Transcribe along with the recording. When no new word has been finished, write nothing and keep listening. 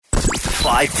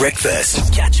5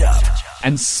 Breakfast. Catch up.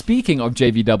 And speaking of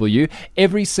JVW,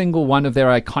 every single one of their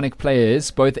iconic players,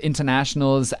 both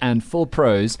internationals and full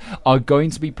pros, are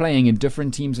going to be playing in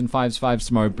different teams in 5's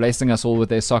tomorrow, blessing us all with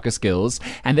their soccer skills.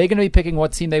 And they're going to be picking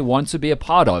what team they want to be a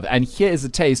part of. And here is a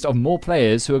taste of more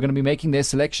players who are going to be making their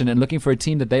selection and looking for a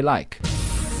team that they like.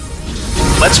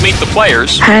 Let's meet the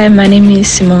players. Hi, my name is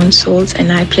Simone Sols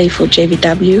and I play for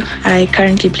JVW. I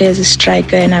currently play as a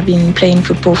striker and I've been playing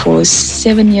football for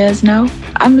 7 years now.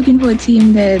 I'm looking for a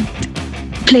team that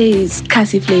plays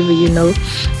Kasi flavor,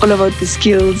 all about the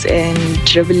skills and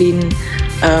dribbling.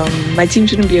 My team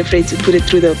shouldn't be afraid to put it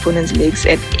through the opponent's legs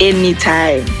at any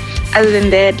time. Other than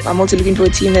that, I'm also looking for a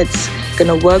team that's going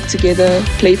to work together,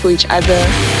 play for each other.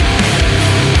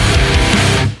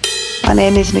 My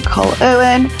name is Nicole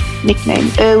Irwin,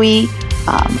 nicknamed Irwie.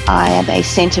 I am a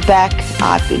centre-back.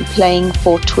 I've been playing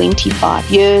for 25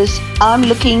 years. I'm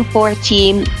looking for a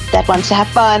team that wants to have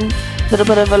fun, a little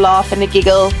bit of a laugh and a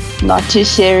giggle, not too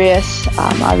serious.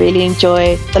 I really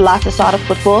enjoy the lighter side of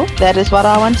football. That is what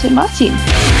I want in my team.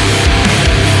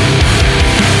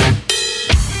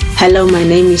 Hello, my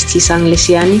name is Tisang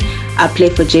Lesiani. I play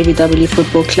for JVW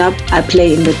Football Club. I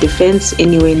play in the defense,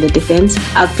 anywhere in the defense.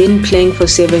 I've been playing for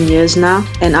 7 years now,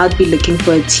 and I'll be looking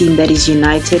for a team that is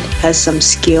united, has some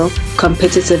skill,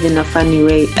 competitive in a funny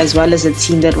way, as well as a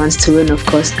team that wants to win, of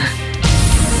course.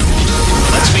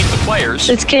 Let's meet the players.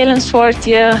 It's Kaylin Swart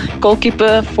here,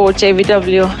 goalkeeper for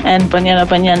JVW and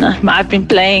Banyana. I've been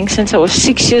playing since I was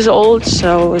 6 years old,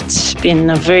 so it's been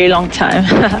a very long time.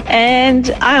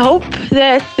 And I hope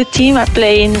that the team I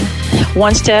play in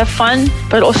wants to have fun,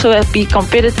 but also be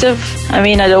competitive. I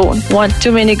mean, I don't want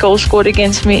too many goals scored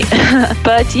against me.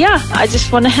 But yeah, I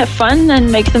just want to have fun and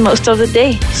make the most of the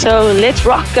day. So let's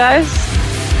rock, guys.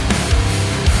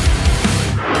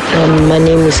 My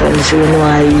name is Anzuno.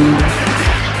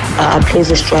 I play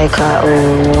as a striker or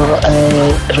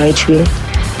right wing.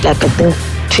 I think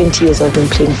 20 years I've been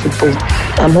playing football.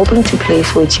 I'm hoping to play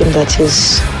for a team that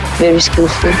is very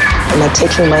skillful and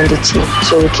attacking-minded team,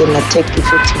 so we can attack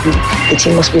effectively. The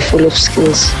team must be full of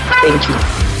skills. Thank you.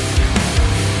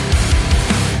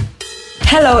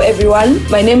 Hello everyone,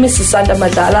 my name is Sisanda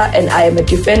Madala and I am a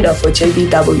defender for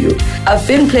JVW. I've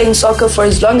been playing soccer for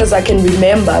as long as I can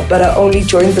remember, but I only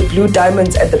joined the Blue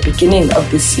Diamonds at the beginning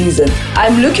of this season.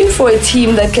 I'm looking for a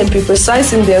team that can be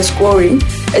precise in their scoring,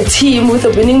 a team with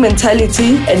a winning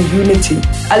mentality and unity.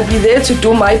 I'll be there to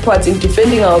do my part in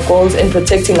defending our goals and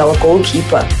protecting our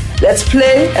goalkeeper. Let's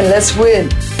play and let's win.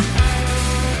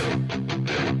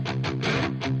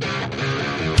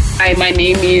 Hi, my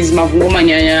name is Mavulo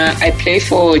Manyanya. I play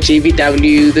for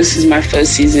JVW. This is my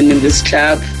first season in this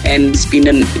club and it's been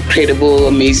an incredible,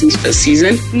 amazing first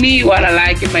season. Me, what I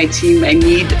like in my team, I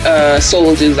need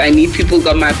soldiers. I need people who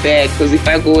got my back, because if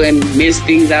I go and mess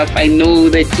things up, I know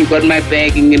that you got my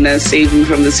back and you're going to save me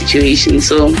from the situation.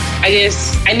 So I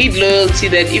guess I need loyalty,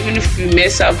 that even if we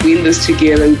mess up, we in this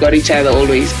together. We got each other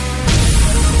always.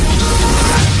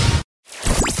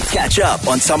 Catch up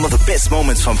on some of the best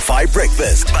moments from 5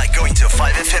 Breakfast by going to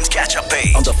 5FM's catch-up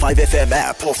page on the 5FM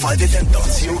app or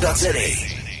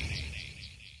 5FM.co.za.